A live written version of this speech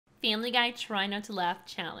Family Guy Try Not to Laugh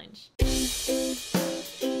Challenge.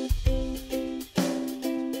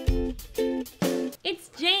 It's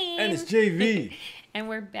James. And it's JV. And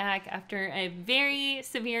we're back after a very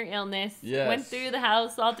severe illness. Yes. Went through the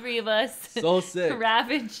house, all three of us. So sick.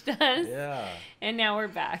 Ravaged us. Yeah. And now we're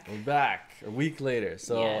back. We're back a week later.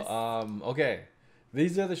 So, Yes. Okay.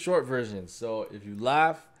 These are the short versions. So if you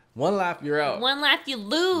laugh, one laugh, you're out. One laugh, you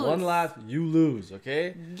lose. One laugh, you lose,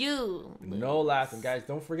 okay? You lose. No laughing. Guys,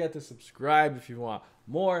 don't forget to subscribe if you want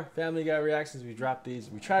more Family Guy reactions. We drop these.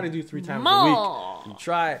 We try to do 3 times a week. We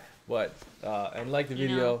try, but, and like the video.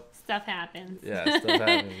 You know, stuff happens. Yeah, stuff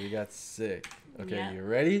happens. We got sick. Okay, Yeah. You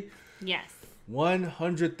ready? Yes.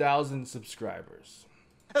 100,000 subscribers.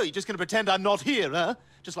 Oh, you're just going to pretend I'm not here, huh?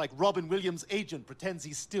 Just like Robin Williams' agent pretends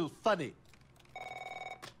he's still funny.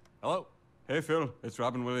 Hello? Hey, Phil. It's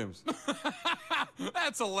Robin Williams.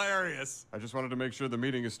 That's hilarious. I just wanted to make sure the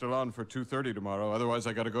meeting is still on for 2:30 tomorrow. Otherwise,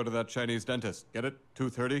 I got to go to that Chinese dentist. Get it?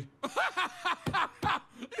 2:30?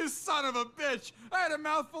 You son of a bitch. I had a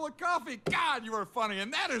mouthful of coffee. God, you are funny,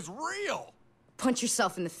 and that is real. Punch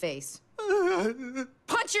yourself in the face.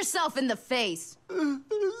 Punch yourself in the face.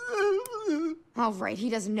 All right, he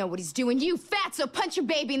doesn't know what he's doing. You fatso, punch your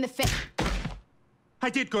baby in the face. I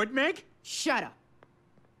did good, Meg. Shut up.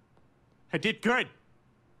 I did good.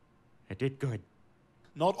 I did good.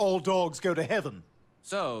 Not all dogs go to heaven.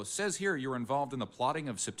 So, says here you're involved in the plotting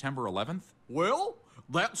of September 11th? Well,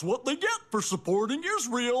 that's what they get for supporting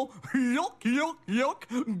Israel. Yuck, yuck, yuck.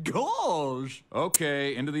 Gosh.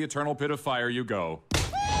 Okay, into the eternal pit of fire you go.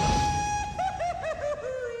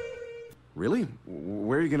 Really?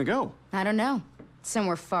 Where are you going to go? I don't know.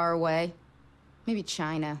 Somewhere far away. Maybe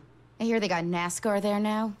China. I hear they got NASCAR there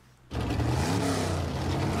now.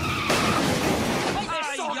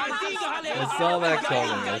 I saw that coming.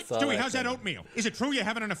 Stewie, how's that oatmeal? Is it true you're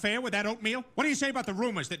having an affair with that oatmeal? What do you say about the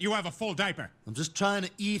rumors that you have a full diaper? I'm just trying to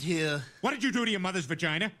eat here. What did you do to your mother's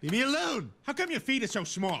vagina? Leave me alone. How come your feet are so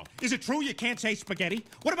small? Is it true you can't say spaghetti?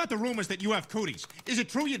 What about the rumors that you have cooties? Is it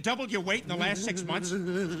true you doubled your weight in the last 6 months?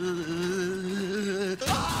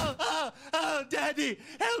 Daddy!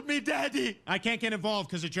 Help me, Daddy! I can't get involved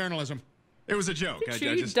because of journalism. It was a joke. Is I it true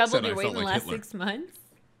you just doubled said your I weight felt in the like last Hitler. 6 months?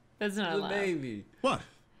 That's not The allowed. baby. What?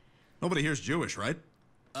 Nobody here's Jewish, right?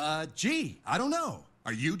 Gee, I don't know.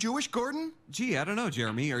 Are you Jewish, Gordon? Gee, I don't know,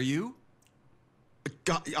 Jeremy. Are you?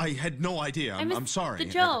 God, I had no idea. missed I'm sorry. the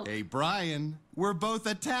joke. Hey, Brian, we're both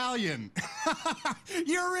Italian.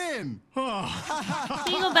 You're in. Can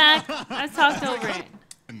you go back? I've talked over it.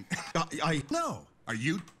 No. Are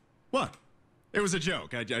you? What? It was a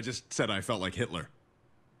joke. I just said I felt like Hitler.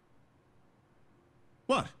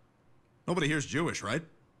 What? Nobody here's Jewish, right?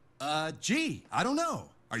 Gee, I don't know.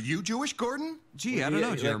 Are you Jewish, Gordon? Gee, I don't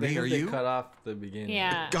know, Jeremy. Are you? Cut off the beginning.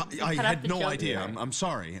 Yeah. God, you I cut off had the no joke. idea. I'm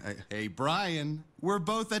sorry. Hey, Brian, we're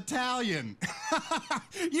both Italian.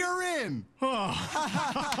 You're in. That's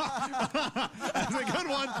a good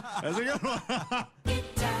one. That's a good one.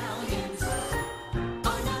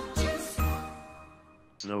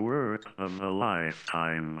 The work of a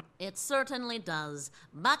lifetime. It certainly does.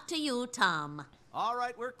 Back to you, Tom. All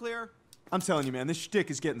right, we're clear. I'm telling you, man, this shtick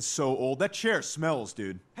is getting so old. That chair smells,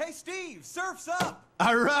 dude. Hey, Steve, surf's up.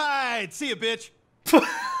 All right, see ya, bitch. Tell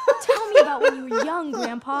me about when you were young,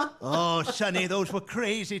 Grandpa. Oh, Sonny, those were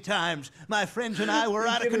crazy times. My friends and I were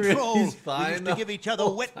out of He's control. fine We used to now. give each other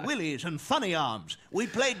wet willies and funny arms. We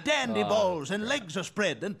played dandy balls and legs a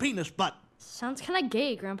spread and penis butt. Sounds kind of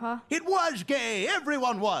gay, Grandpa. It was gay,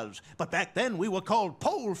 everyone was. But back then we were called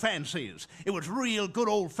pole fancies. It was real good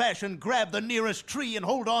old-fashioned grab the nearest tree and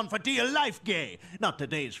hold on for dear life gay. Not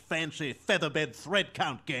today's fancy featherbed thread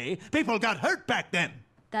count gay. People got hurt back then.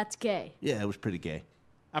 That's gay. Yeah, it was pretty gay.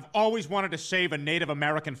 I've always wanted to save a Native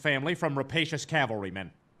American family from rapacious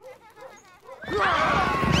cavalrymen.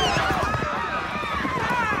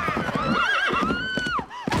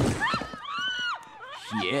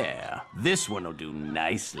 Yeah, this one'll do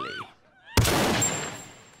nicely.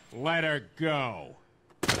 Let her go.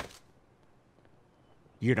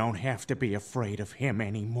 You don't have to be afraid of him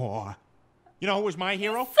anymore. You know who was my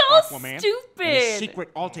hero? So Aquaman. stupid. And his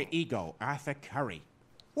secret alter ego, Arthur Curry.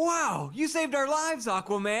 Wow, you saved our lives,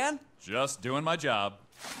 Aquaman. Just doing my job.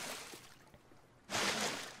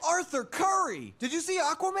 Arthur Curry! Did you see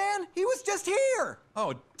Aquaman? He was just here!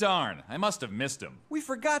 Oh, darn. I must have missed him. We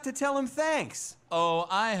forgot to tell him thanks. Oh,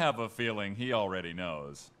 I have a feeling he already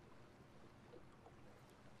knows.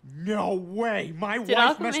 No way! My Did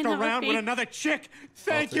wife Aquaman messed have a around with fee? another chick!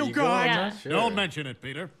 Thank Alter you, ego? God! I'm Yeah. not sure. Don't mention it,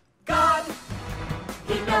 Peter. God,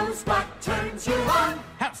 he knows what turns you on.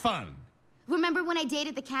 Have fun. Remember when I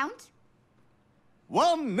dated the Count?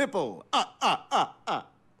 One nipple.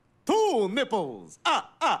 Cool nipples.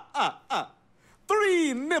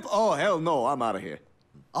 3 nipples. Oh, hell no, I'm out of here.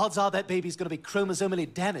 Odds are that baby's gonna be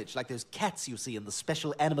chromosomally damaged like those cats you see in the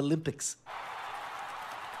Special Animal Olympics.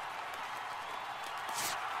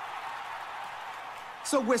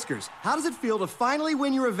 So, Whiskers, how does it feel to finally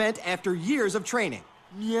win your event after years of training?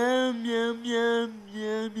 Meow, meow, meow,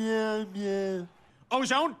 meow, meow, meow.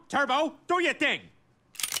 Ozone, Turbo, do your thing.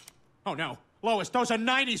 Oh, no. Lois, those are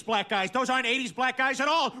 90s black guys. Those aren't 80s black guys at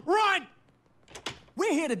all. Run!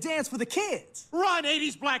 We're here to dance for the kids. Run,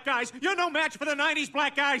 80s black guys. You're no match for the 90s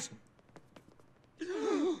black guys.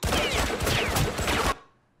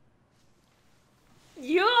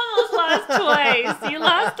 You almost lost twice. You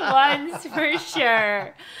lost once for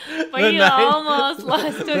sure. But The you 90s almost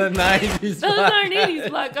lost twice. the 90s Those black aren't 80s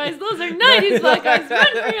black guys. Those are 90s black guys.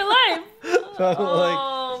 Run for your life.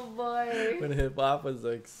 Oh boy. When hip hop was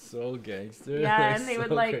like so gangster. Yeah, and they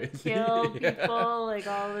would like crazy. kill people Yeah. like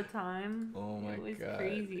all the time. Oh my It was god.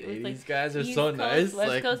 crazy. It was These like guys are East so Coast, nice, West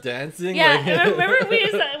like Coast. dancing. Yeah, like... remember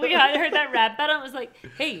we had heard that rap battle. It was like,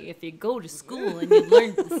 hey, if you go to school and you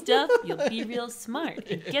learn the stuff, you'll be real smart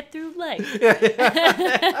and get through life. And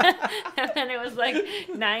then it was like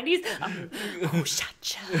 90s. Oh,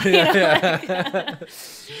 cha-cha. You know, like,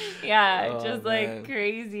 yeah, Oh, just man. like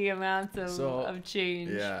crazy amounts of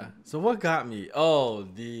change. Yeah. So what got me? Oh,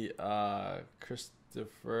 the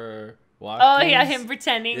Christopher Watkins. Oh yeah, him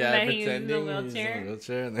pretending Yeah, that he's in the pretending he's wheelchair. in a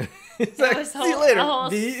wheelchair, and then he's It like, was "See you later, a whole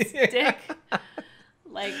B." stick.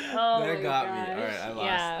 Like, oh That my got gosh. me. All right, I lost.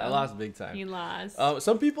 Yeah. I lost big time. You lost.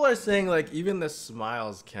 Some people are saying like even the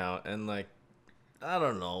smiles count, and like I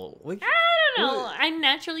don't know. Like, I don't know. I'm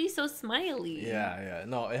naturally so smiley. yeah.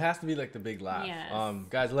 No, it has to be like the big laugh. Yes.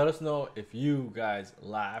 Guys, let us know if you guys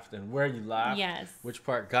laughed and where you laughed. Yes. Which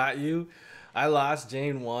part got you? I lost.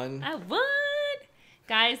 Jane won. I won.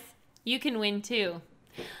 Guys, you can win too.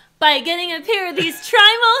 By getting a pair of these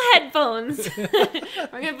Trimo headphones.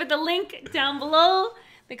 We're going to put the link down below.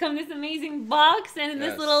 They come in this amazing box and in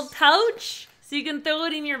this little pouch. So you can throw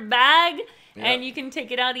it in your bag. Yep. And you can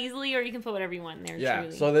take it out easily, or you can put whatever you want in there. Yeah,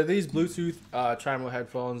 truly. so they're these Bluetooth Trimo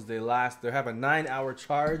headphones. They have a 9-hour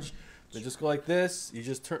charge. They just go like this. You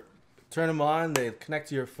just turn them on. They connect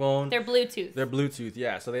to your phone. They're Bluetooth. They're Bluetooth,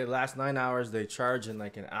 yeah. So they last 9 hours. They charge in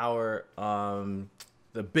like an hour.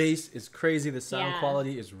 The bass is crazy. The sound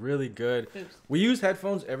quality is really good. Oops. We use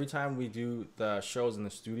headphones every time we do the shows in the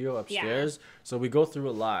studio upstairs. So we go through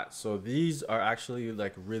a lot. So these are actually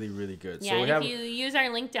like really, really good. Yeah, so we and have if you use our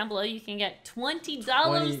link down below, you can get $20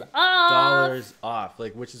 $20 off. off,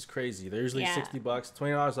 like, which is crazy. They're usually Yeah. $60.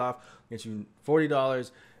 $20 off gets you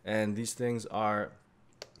 $40, and these things are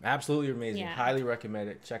absolutely amazing. Yeah. Highly recommend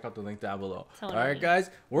it. Check out the link down below. Totally. All right, guys,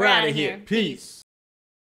 we're out of here. Peace.